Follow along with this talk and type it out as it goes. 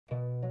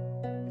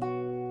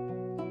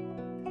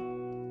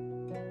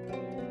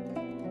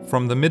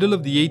From the middle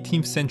of the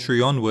 18th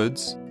century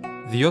onwards,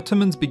 the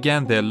Ottomans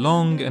began their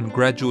long and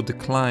gradual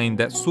decline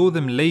that saw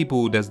them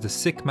labelled as the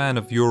sick man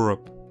of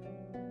Europe.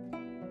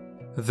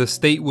 The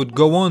state would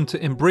go on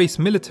to embrace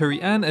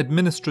military and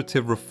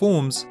administrative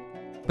reforms,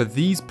 but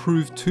these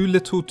proved too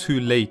little too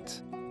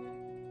late.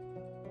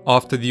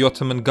 After the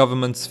Ottoman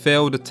government's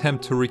failed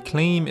attempt to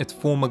reclaim its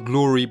former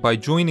glory by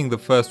joining the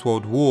First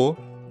World War,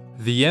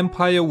 the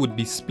empire would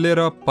be split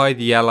up by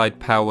the Allied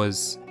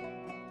powers.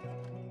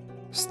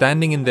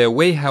 Standing in their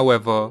way,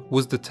 however,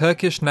 was the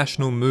Turkish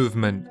National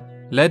Movement,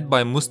 led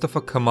by Mustafa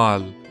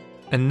Kemal,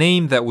 a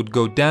name that would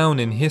go down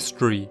in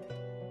history,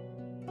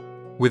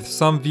 with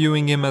some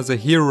viewing him as a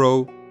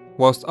hero,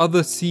 whilst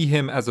others see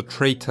him as a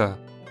traitor.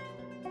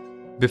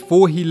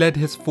 Before he led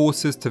his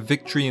forces to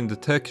victory in the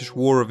Turkish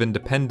War of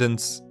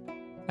Independence,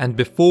 and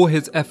before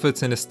his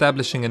efforts in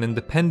establishing an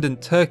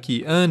independent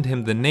Turkey earned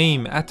him the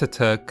name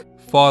Ataturk,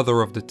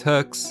 father of the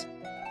Turks,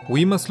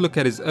 we must look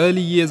at his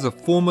early years of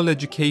formal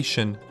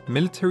education,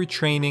 military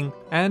training,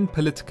 and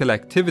political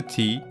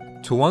activity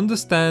to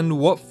understand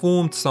what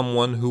formed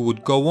someone who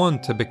would go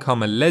on to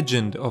become a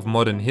legend of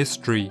modern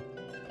history.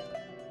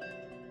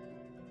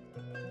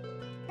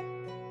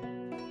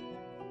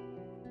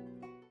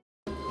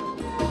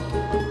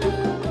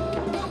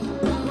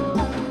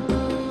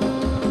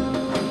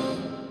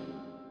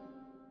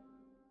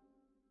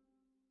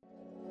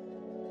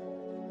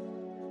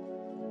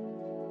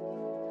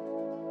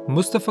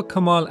 Mustafa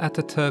Kemal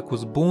Ataturk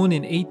was born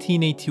in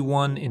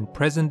 1881 in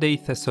present-day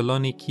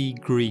Thessaloniki,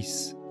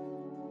 Greece.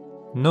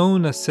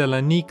 Known as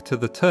Selanik to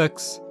the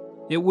Turks,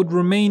 it would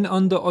remain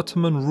under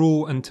Ottoman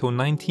rule until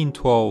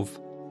 1912.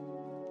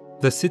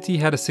 The city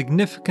had a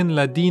significant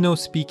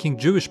Ladino-speaking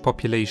Jewish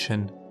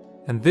population,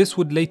 and this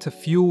would later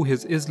fuel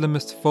his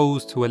Islamist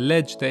foes to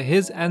allege that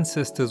his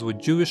ancestors were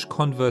Jewish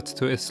converts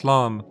to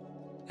Islam,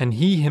 and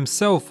he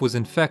himself was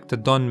in fact a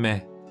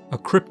Donmeh, a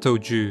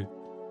crypto-Jew.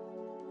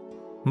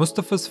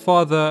 Mustafa's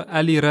father,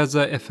 Ali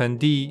Reza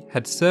Effendi,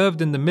 had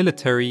served in the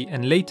military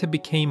and later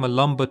became a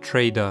lumber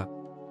trader,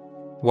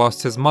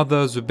 whilst his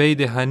mother,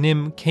 Zubayde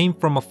Hanim, came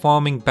from a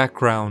farming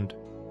background.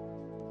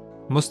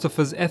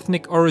 Mustafa's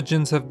ethnic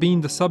origins have been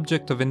the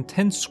subject of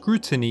intense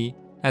scrutiny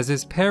as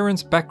his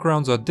parents'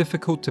 backgrounds are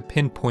difficult to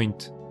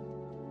pinpoint.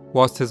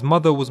 Whilst his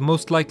mother was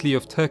most likely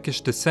of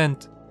Turkish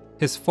descent,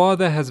 his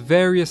father has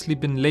variously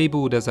been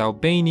labelled as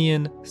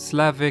Albanian,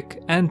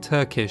 Slavic, and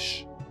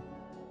Turkish.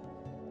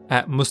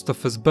 At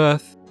Mustafa's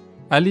birth,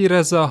 Ali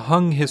Reza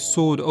hung his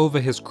sword over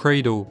his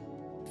cradle,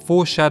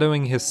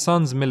 foreshadowing his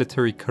son's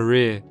military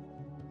career.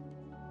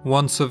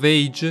 Once of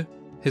age,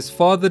 his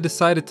father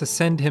decided to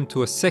send him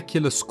to a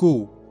secular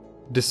school,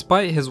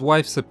 despite his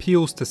wife's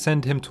appeals to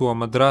send him to a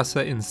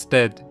madrasa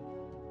instead.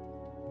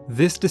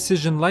 This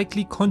decision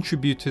likely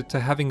contributed to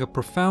having a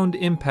profound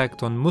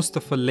impact on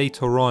Mustafa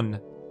later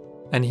on,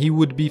 and he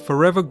would be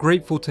forever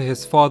grateful to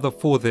his father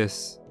for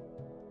this.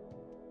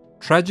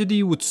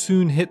 Tragedy would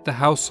soon hit the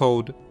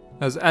household,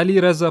 as Ali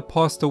Reza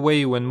passed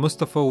away when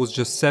Mustafa was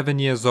just 7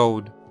 years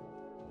old.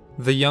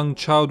 The young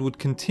child would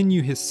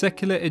continue his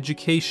secular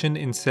education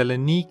in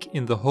Selanik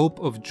in the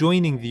hope of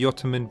joining the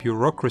Ottoman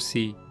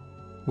bureaucracy,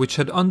 which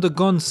had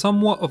undergone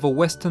somewhat of a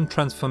Western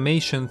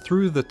transformation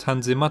through the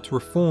Tanzimat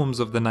reforms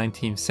of the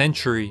 19th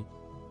century.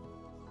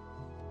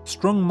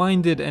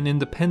 Strong-minded and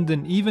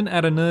independent even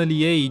at an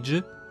early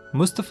age,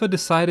 Mustafa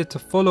decided to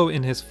follow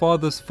in his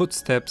father's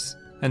footsteps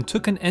and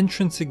took an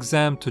entrance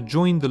exam to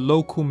join the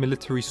local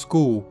military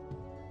school.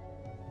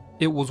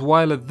 It was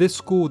while at this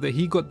school that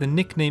he got the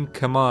nickname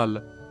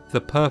Kemal,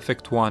 the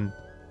perfect one,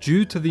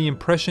 due to the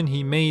impression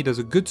he made as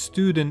a good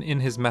student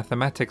in his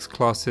mathematics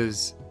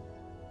classes.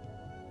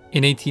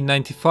 In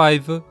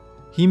 1895,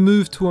 he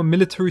moved to a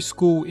military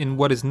school in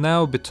what is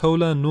now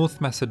Bitola,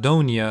 North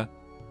Macedonia,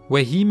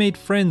 where he made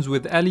friends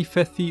with Ali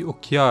Fethi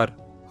Okyar,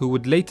 who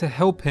would later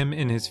help him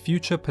in his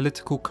future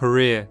political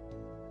career.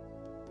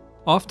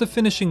 After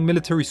finishing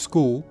military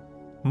school,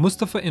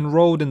 Mustafa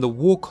enrolled in the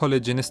War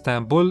College in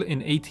Istanbul in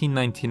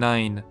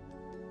 1899.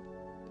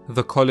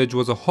 The college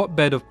was a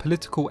hotbed of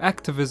political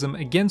activism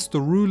against the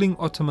ruling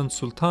Ottoman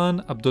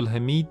Sultan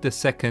Abdulhamid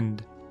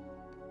II.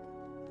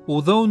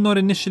 Although not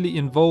initially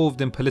involved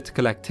in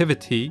political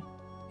activity,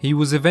 he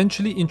was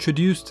eventually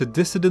introduced to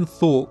dissident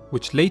thought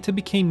which later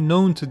became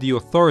known to the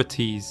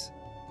authorities,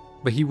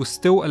 but he was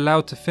still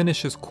allowed to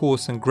finish his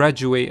course and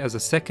graduate as a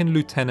second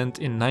lieutenant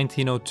in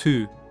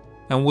 1902,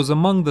 and was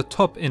among the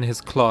top in his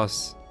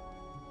class.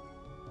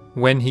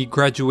 When he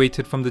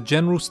graduated from the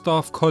General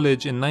Staff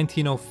College in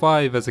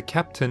 1905 as a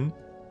captain,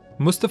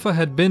 Mustafa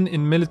had been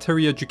in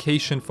military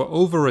education for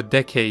over a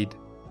decade.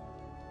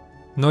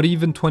 Not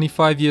even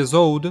 25 years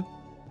old,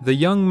 the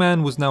young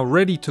man was now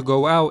ready to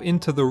go out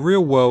into the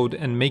real world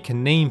and make a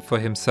name for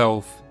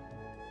himself.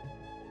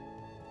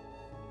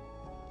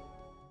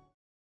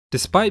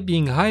 Despite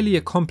being highly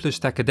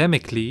accomplished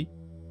academically,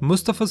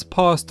 Mustafa's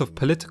past of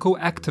political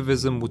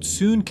activism would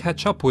soon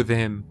catch up with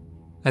him,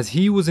 as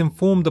he was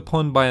informed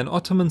upon by an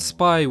Ottoman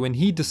spy when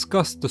he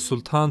discussed the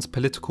Sultan's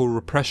political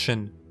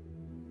repression.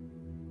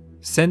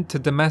 sent to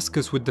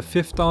Damascus with the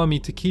 5th Army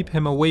to keep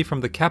him away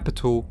from the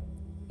capital,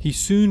 he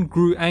soon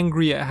grew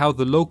angry at how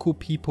the local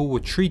people were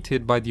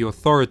treated by the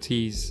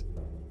authorities.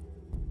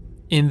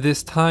 In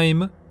this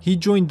time, he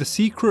joined the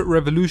secret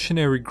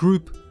revolutionary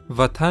group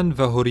Vatan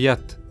ve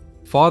Hurriyat,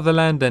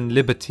 Fatherland and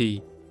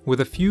Liberty,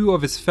 with a few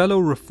of his fellow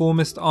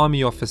reformist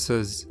army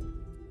officers.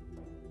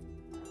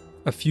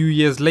 A few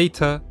years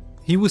later,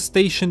 he was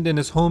stationed in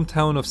his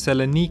hometown of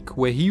Selanik,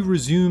 where he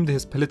resumed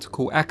his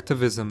political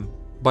activism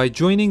by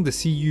joining the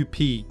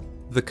CUP,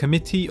 the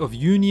Committee of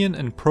Union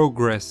and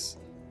Progress,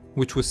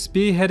 which was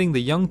spearheading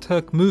the Young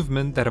Turk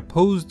movement that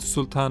opposed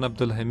Sultan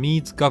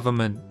Abdulhamid's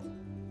government.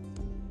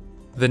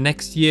 The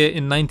next year,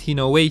 in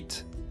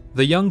 1908,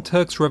 the Young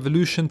Turks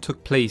Revolution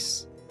took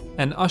place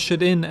and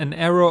ushered in an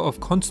era of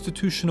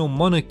constitutional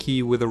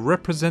monarchy with a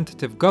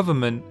representative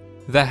government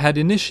that had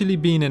initially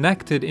been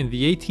enacted in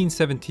the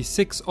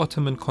 1876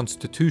 Ottoman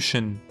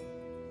constitution.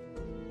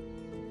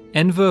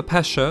 Enver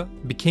Pasha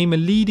became a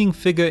leading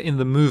figure in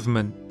the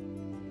movement.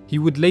 He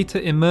would later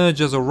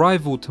emerge as a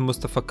rival to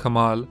Mustafa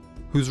Kemal,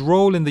 whose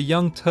role in the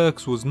Young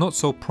Turks was not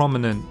so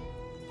prominent.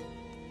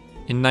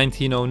 In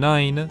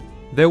 1909,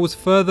 there was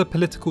further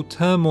political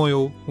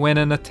turmoil when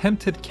an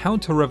attempted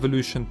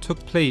counter-revolution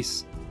took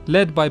place,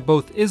 led by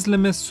both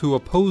Islamists who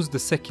opposed the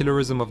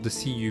secularism of the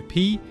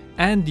CUP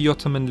and the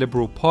Ottoman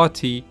Liberal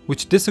Party,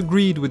 which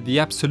disagreed with the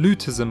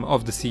absolutism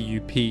of the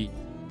CUP.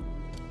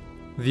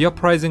 The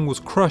uprising was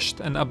crushed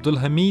and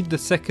Abdulhamid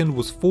II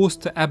was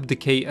forced to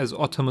abdicate as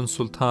Ottoman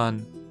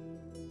Sultan.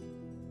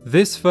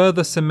 This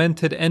further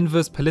cemented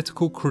Enver's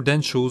political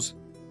credentials,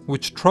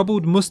 which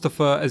troubled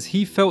Mustafa as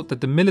he felt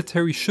that the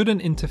military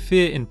shouldn't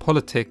interfere in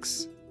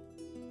politics.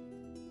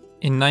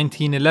 In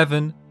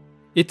 1911,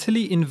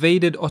 Italy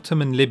invaded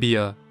Ottoman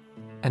Libya,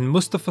 and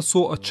Mustafa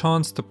saw a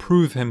chance to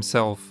prove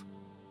himself.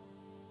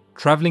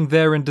 Travelling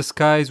there in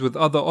disguise with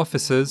other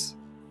officers,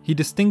 he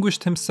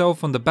distinguished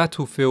himself on the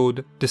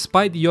battlefield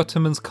despite the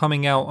Ottomans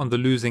coming out on the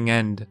losing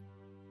end.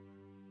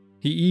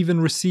 He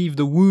even received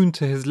a wound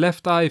to his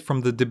left eye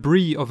from the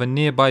debris of a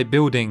nearby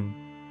building.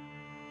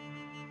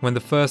 When the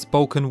First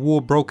Balkan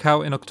War broke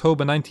out in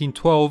October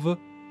 1912,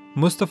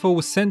 Mustafa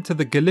was sent to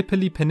the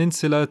Gallipoli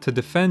Peninsula to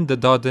defend the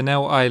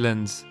Dardanelles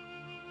Islands.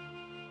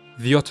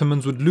 The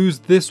Ottomans would lose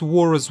this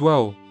war as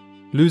well,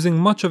 losing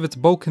much of its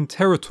Balkan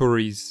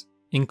territories,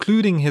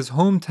 including his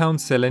hometown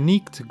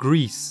Selanik to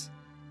Greece.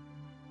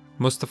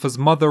 Mustafa's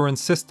mother and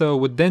sister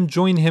would then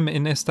join him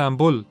in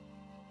Istanbul.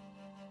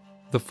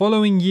 The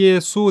following year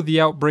saw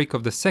the outbreak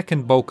of the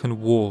Second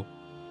Balkan War,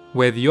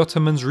 where the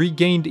Ottomans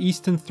regained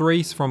eastern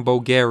Thrace from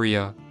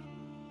Bulgaria.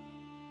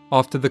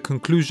 After the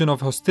conclusion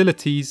of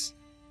hostilities,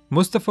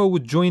 Mustafa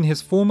would join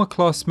his former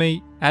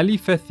classmate Ali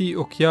Fethi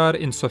Okyar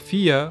in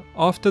Sofia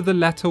after the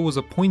latter was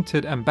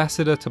appointed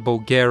ambassador to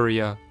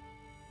Bulgaria,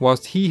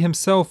 whilst he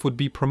himself would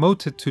be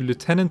promoted to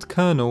lieutenant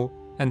colonel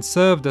and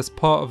served as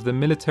part of the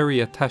military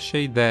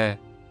attaché there.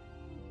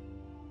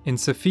 In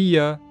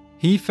Sofia,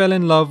 he fell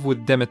in love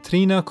with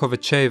Demetrina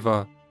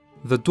Kovacheva,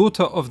 the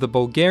daughter of the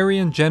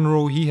Bulgarian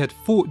general he had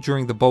fought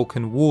during the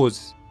Balkan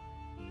Wars.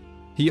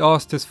 He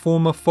asked his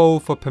former foe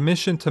for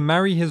permission to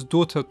marry his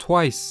daughter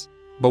twice,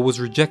 but was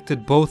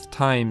rejected both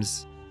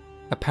times,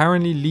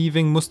 apparently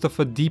leaving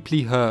Mustafa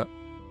deeply hurt.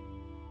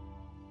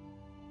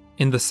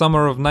 In the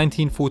summer of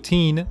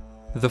 1914,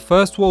 the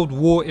First World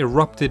War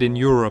erupted in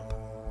Europe,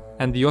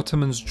 and the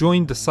Ottomans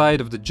joined the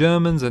side of the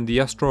Germans and the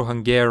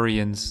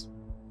Austro-Hungarians.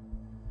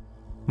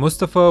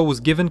 Mustafa was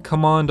given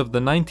command of the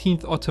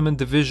 19th Ottoman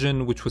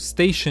Division, which was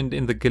stationed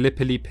in the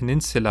Gallipoli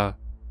Peninsula.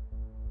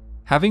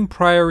 Having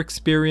prior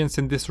experience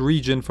in this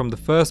region from the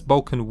First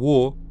Balkan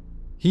War,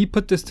 he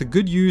put this to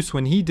good use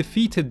when he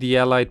defeated the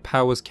Allied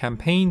powers'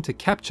 campaign to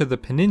capture the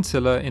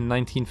peninsula in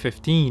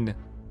 1915.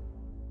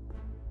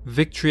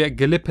 Victory at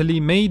Gallipoli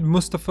made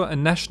Mustafa a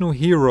national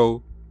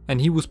hero,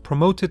 and he was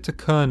promoted to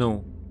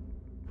colonel.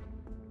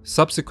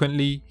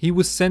 Subsequently, he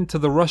was sent to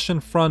the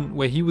Russian front,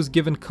 where he was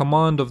given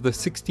command of the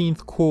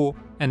 16th Corps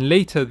and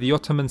later the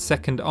Ottoman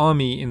Second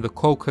Army in the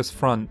Caucasus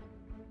front.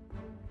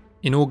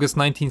 In August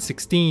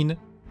 1916,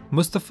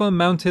 Mustafa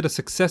mounted a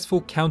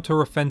successful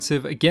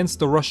counter-offensive against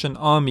the Russian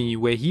army,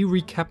 where he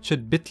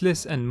recaptured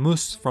Bitlis and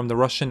Mus from the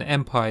Russian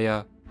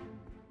Empire.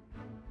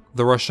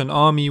 The Russian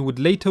army would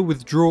later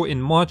withdraw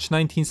in March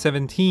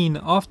 1917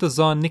 after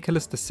Tsar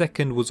Nicholas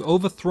II was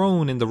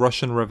overthrown in the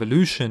Russian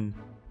Revolution.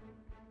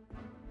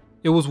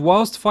 It was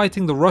whilst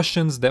fighting the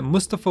Russians that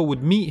Mustafa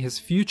would meet his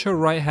future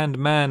right-hand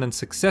man and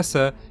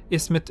successor,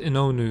 İsmet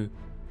İnönü.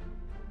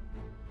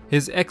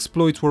 His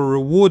exploits were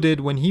rewarded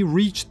when he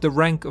reached the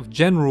rank of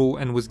general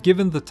and was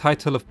given the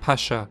title of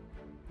Pasha.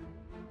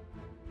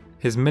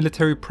 His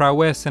military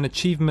prowess and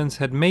achievements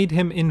had made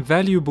him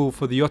invaluable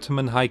for the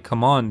Ottoman High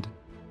Command,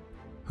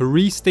 who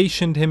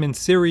re-stationed him in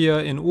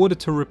Syria in order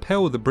to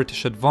repel the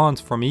British advance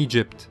from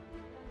Egypt.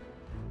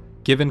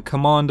 Given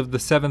command of the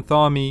 7th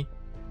Army,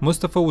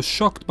 Mustafa was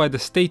shocked by the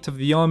state of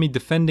the army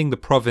defending the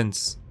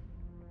province.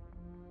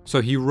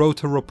 So he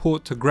wrote a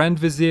report to Grand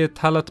Vizier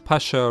Talat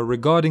Pasha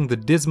regarding the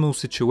dismal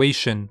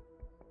situation,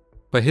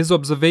 but his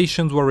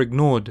observations were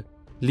ignored,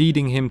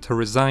 leading him to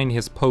resign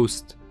his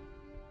post.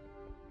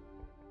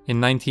 In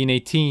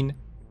 1918,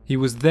 he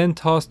was then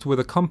tasked with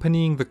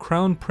accompanying the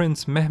Crown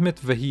Prince Mehmet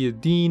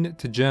Vahieddin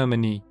to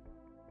Germany,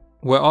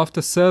 where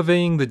after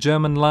surveying the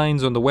German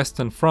lines on the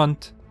Western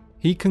Front,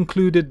 he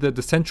concluded that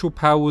the Central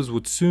Powers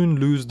would soon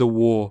lose the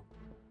war.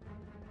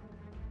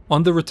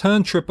 On the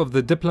return trip of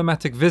the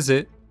diplomatic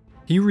visit,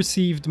 he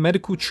received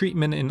medical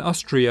treatment in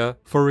Austria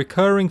for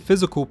recurring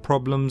physical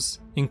problems,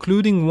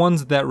 including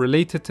ones that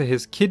related to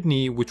his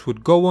kidney, which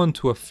would go on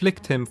to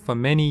afflict him for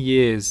many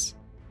years.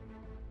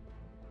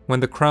 When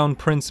the Crown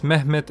Prince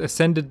Mehmet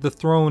ascended the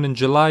throne in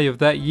July of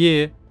that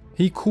year,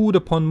 he called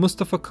upon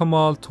Mustafa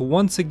Kemal to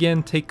once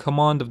again take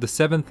command of the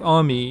 7th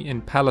Army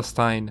in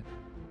Palestine.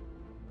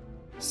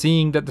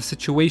 Seeing that the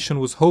situation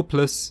was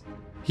hopeless,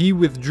 he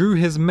withdrew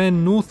his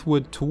men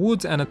northward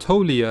towards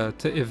Anatolia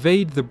to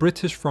evade the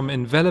British from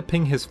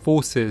enveloping his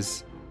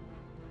forces.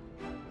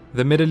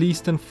 The Middle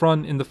Eastern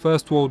front in the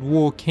First World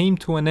War came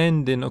to an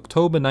end in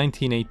October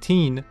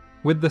 1918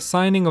 with the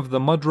signing of the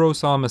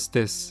Mudros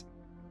Armistice.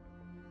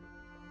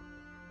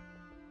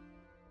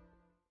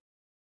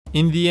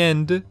 In the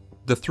end,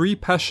 the three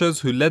pashas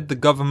who led the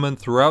government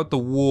throughout the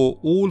war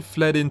all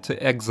fled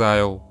into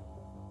exile,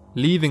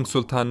 leaving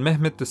Sultan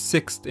Mehmet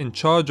VI in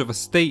charge of a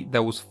state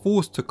that was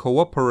forced to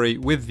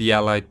cooperate with the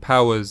Allied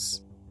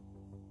powers.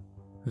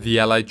 The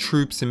Allied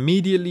troops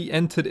immediately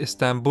entered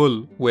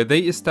Istanbul, where they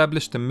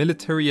established a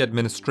military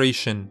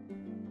administration,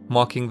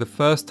 marking the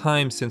first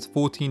time since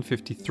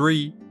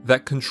 1453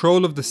 that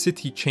control of the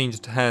city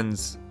changed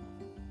hands.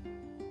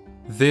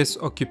 This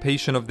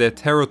occupation of their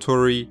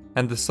territory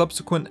and the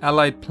subsequent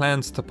Allied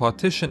plans to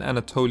partition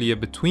Anatolia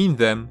between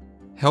them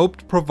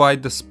helped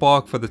provide the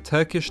spark for the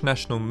Turkish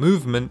National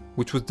Movement,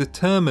 which was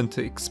determined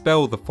to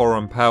expel the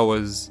foreign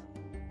powers.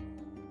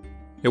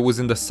 It was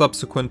in the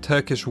subsequent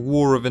Turkish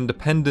War of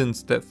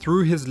Independence that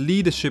through his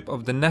leadership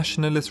of the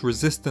nationalist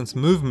resistance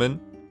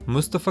movement,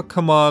 Mustafa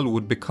Kemal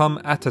would become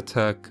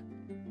Ataturk,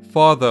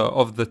 father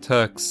of the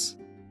Turks.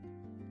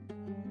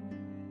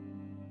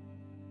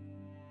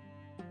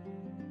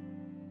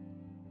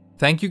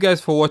 Thank you guys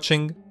for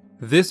watching.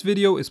 This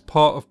video is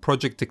part of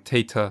Project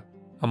Dictator,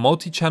 a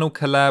multi-channel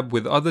collab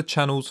with other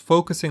channels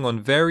focusing on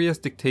various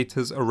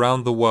dictators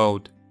around the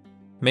world.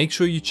 Make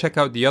sure you check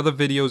out the other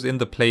videos in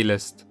the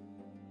playlist.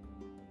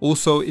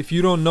 Also, if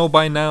you don't know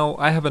by now,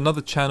 I have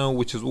another channel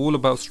which is all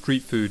about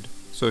street food,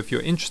 so if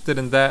you're interested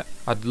in that,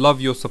 I'd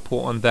love your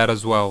support on that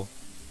as well.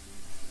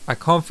 I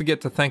can't forget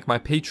to thank my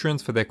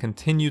patrons for their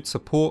continued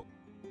support.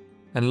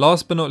 And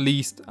last but not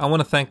least, I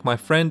want to thank my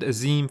friend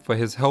Azim for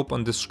his help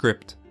on this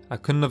script. I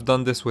couldn't have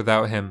done this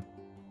without him.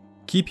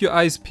 Keep your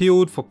eyes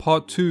peeled for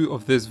part 2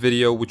 of this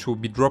video, which will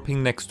be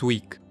dropping next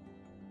week.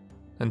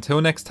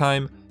 Until next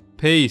time,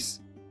 peace.